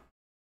that's...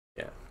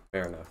 Yeah,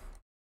 fair enough.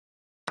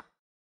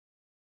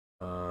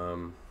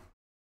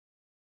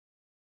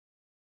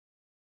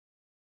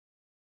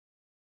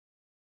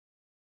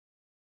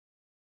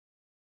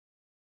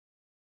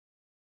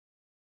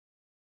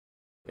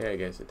 Yeah, I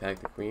guess attack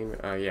the queen.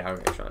 Yeah,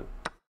 okay, Sean.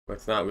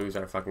 Let's not lose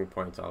our fucking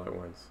points all at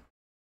once.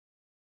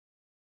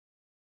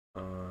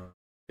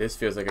 This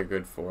feels like a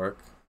good fork.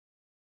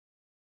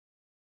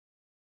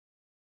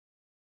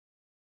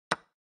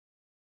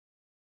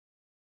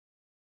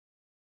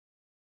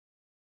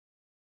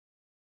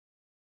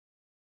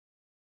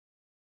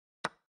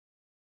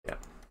 Yeah.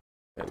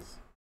 Thanks.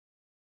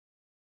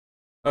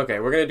 Okay,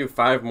 we're gonna do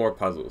 5 more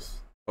puzzles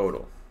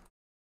total.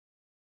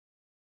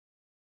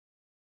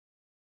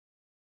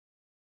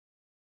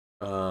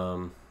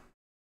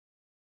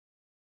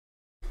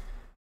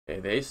 Okay,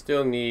 they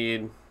still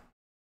need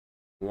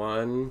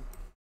 1,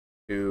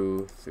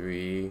 2,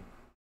 3,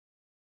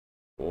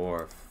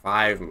 4,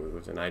 5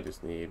 moves, and I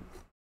just need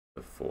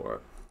the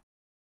 4.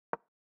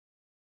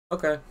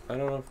 Okay, I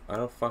don't know. I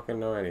don't fucking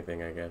know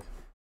anything, I guess.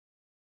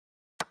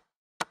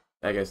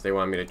 I guess they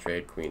want me to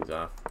trade queens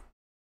off.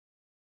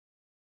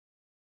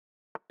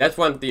 That's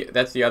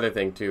that's the other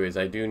thing too, is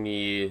I do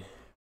need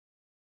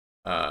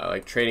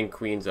like trading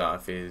queens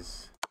off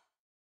is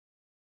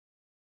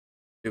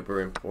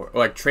super important.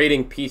 Like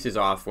trading pieces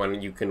off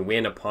when you can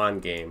win a pawn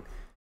game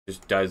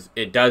just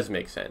does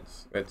make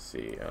sense. Let's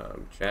see.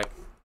 Check.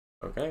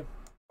 Okay.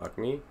 Fuck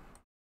me.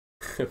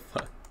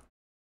 Fuck.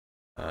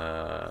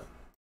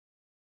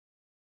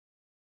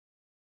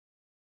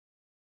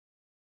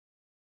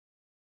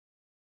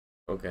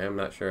 Okay, I'm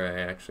not sure I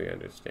actually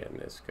understand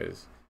this,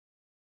 because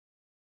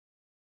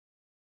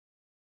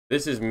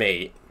this is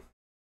mate.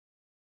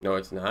 No,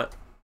 it's not.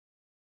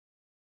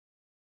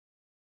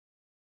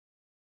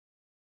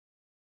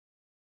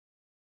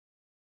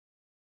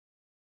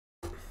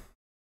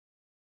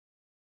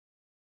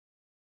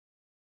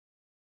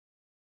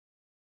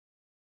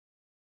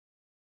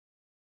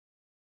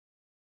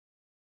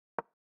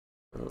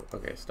 Oh,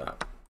 okay,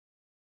 stop.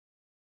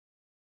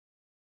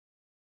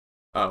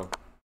 Oh.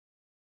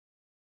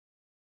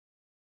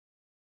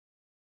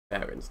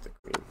 Baron's the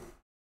queen.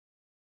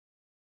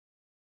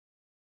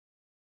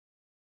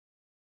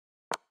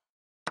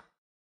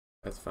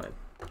 That's fine.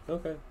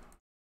 Okay.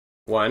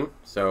 1,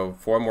 so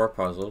 4 more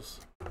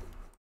puzzles.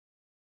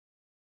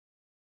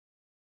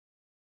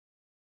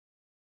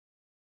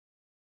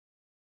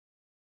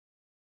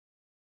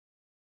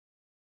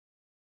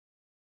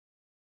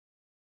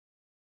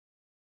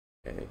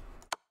 Okay.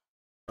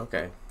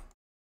 Okay.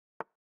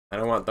 I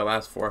don't want the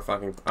last 4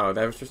 fucking... Oh,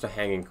 that was just a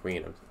hanging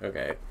queen.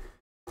 Okay.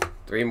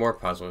 3 more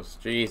puzzles.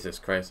 Jesus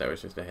Christ, that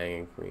was just a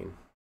hanging queen.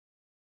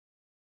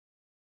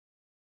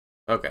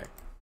 Okay.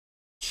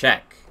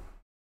 Check.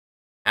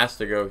 Has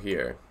to go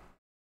here.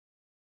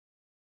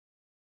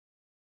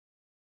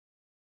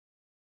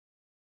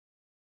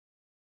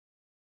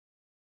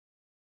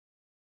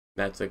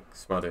 That's a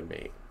smothered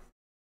mate.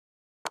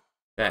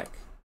 Check.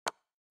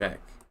 Check.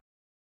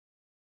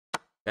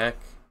 Check.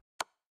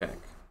 Check.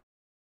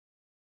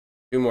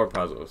 2 more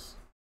puzzles.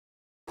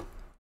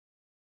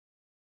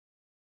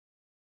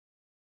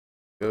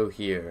 Go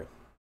here.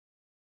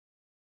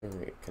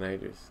 Wait, can I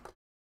just...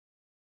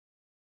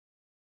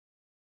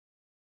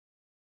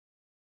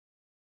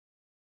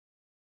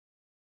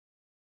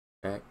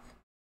 Check.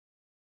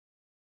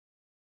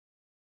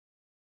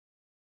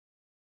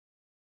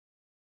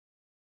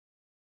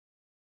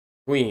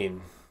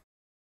 Queen.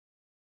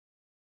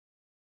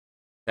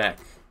 Check.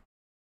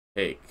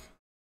 Take.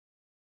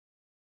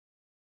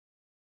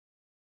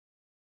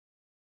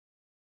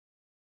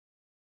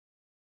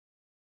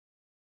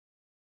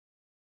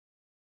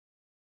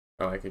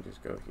 Oh, I could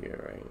just go here,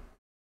 right?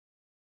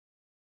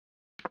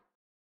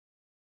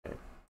 Okay.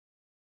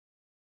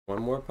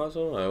 1 more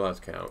puzzle? I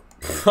lost count.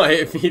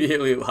 I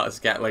immediately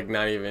lost count, like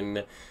not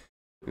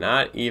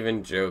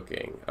even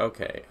joking.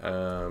 Okay,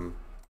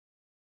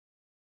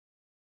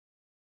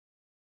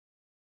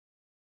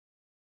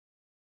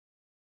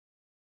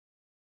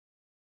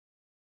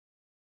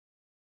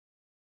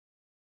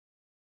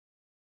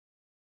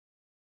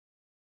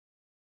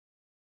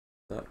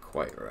 not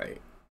quite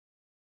right.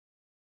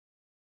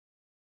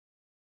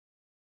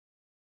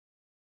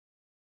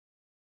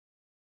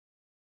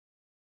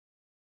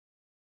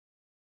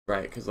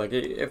 Right, because like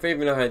if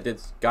even though I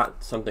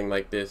got something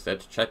like this,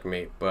 that's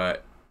checkmate,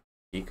 but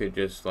he could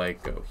just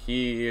like go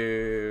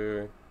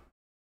here.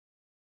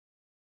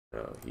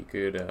 No, he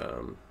could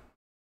I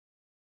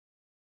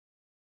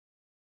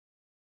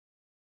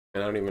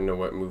don't even know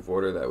what move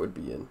order that would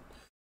be in.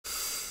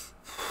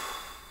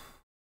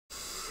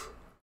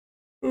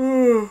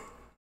 I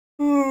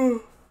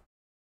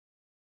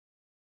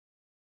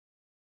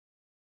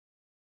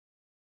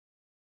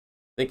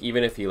think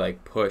even if he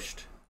like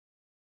pushed.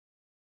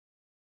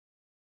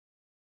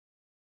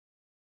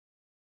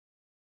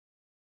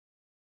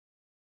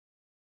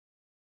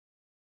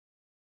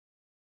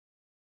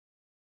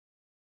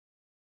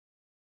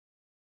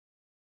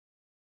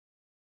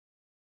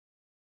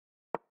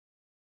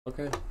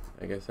 Okay,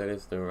 I guess that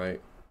is the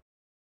right.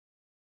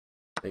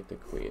 Take the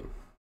queen.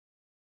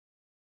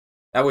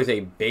 That was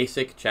a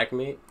basic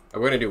checkmate.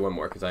 We're gonna do 1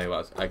 more because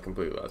I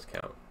completely lost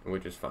count,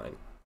 which is fine.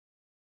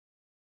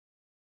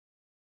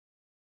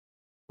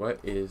 What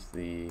is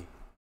the...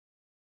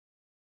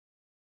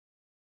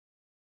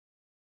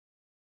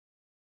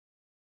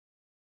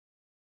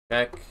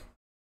 Check.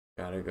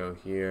 Gotta go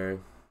here.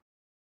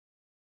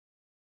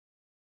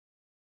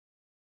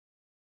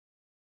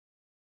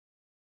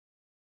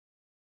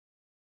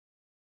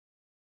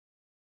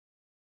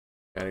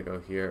 Gotta go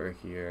here or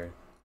here.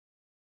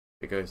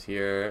 If it goes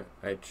here,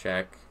 I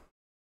check.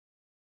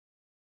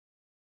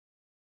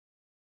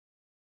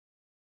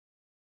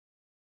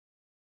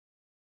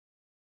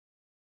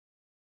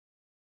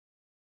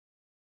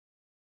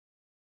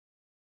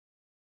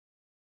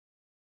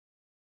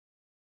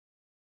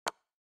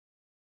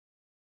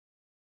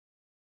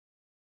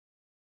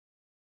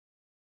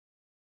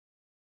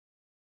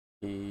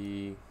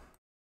 He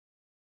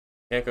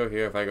can't go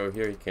here. If I go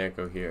here, he can't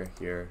go here,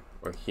 here,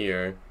 or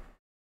here.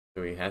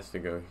 So he has to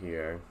go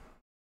here.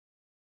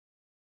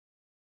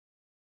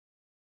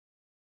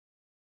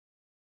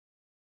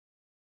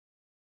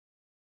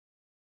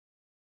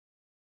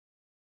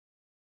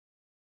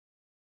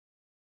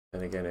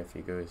 And again, if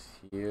he goes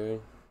here,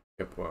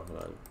 yep, well,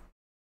 hold on.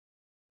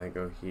 I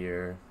go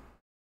here,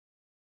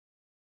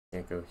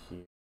 can't go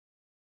here.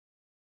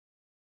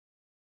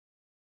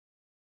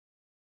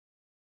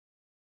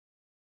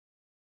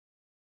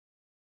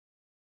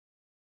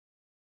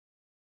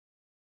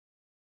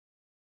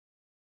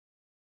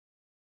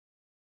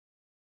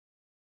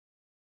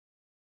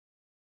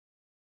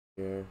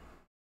 here.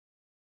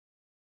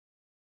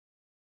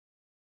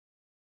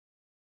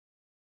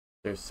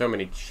 There's so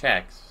many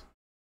checks.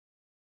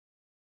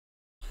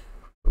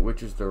 But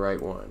which is the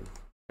right one?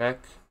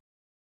 Check.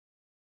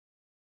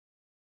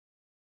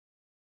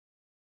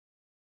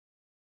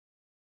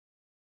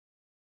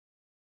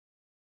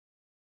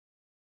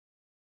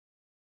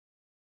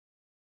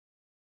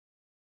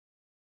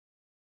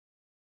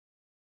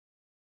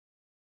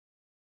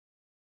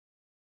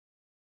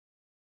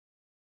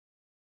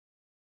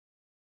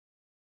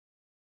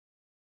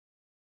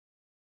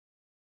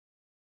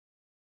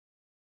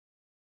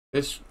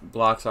 This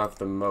blocks off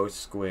the most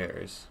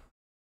squares.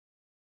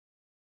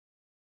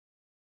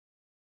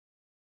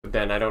 But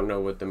then I don't know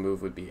what the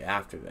move would be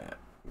after that.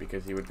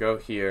 Because he would go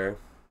here.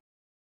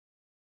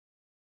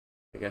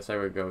 I guess I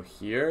would go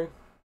here.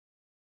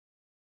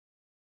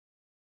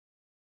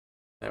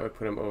 That would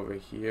put him over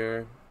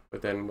here.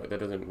 But then that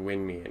doesn't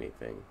win me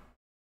anything.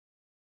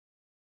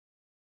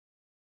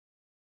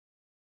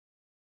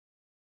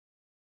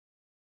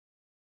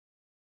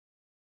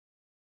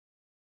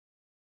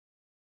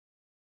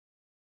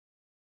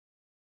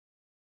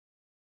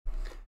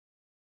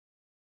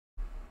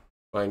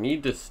 Well, I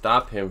need to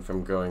stop him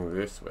from going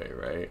this way,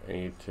 right? I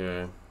need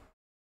to...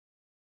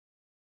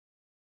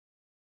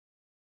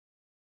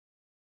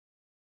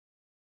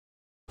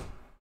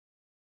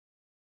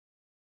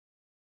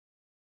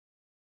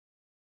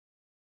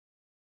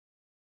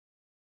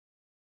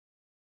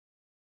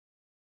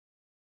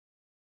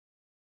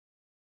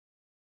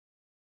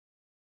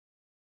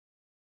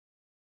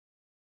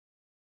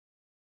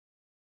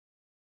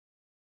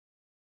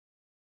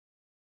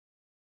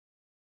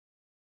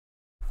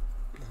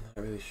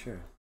 I'm not really sure.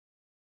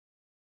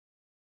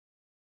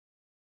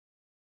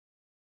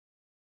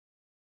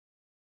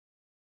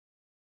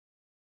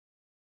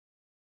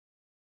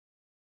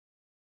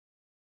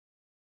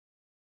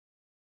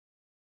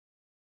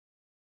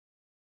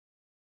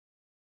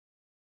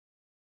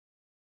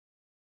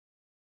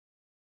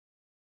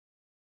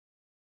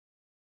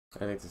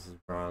 I think this is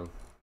wrong.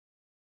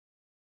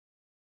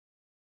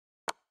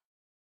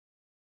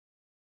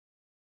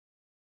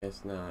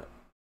 It's not.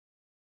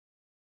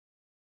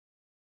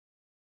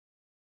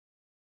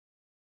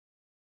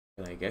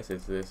 And I guess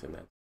it's this and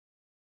that.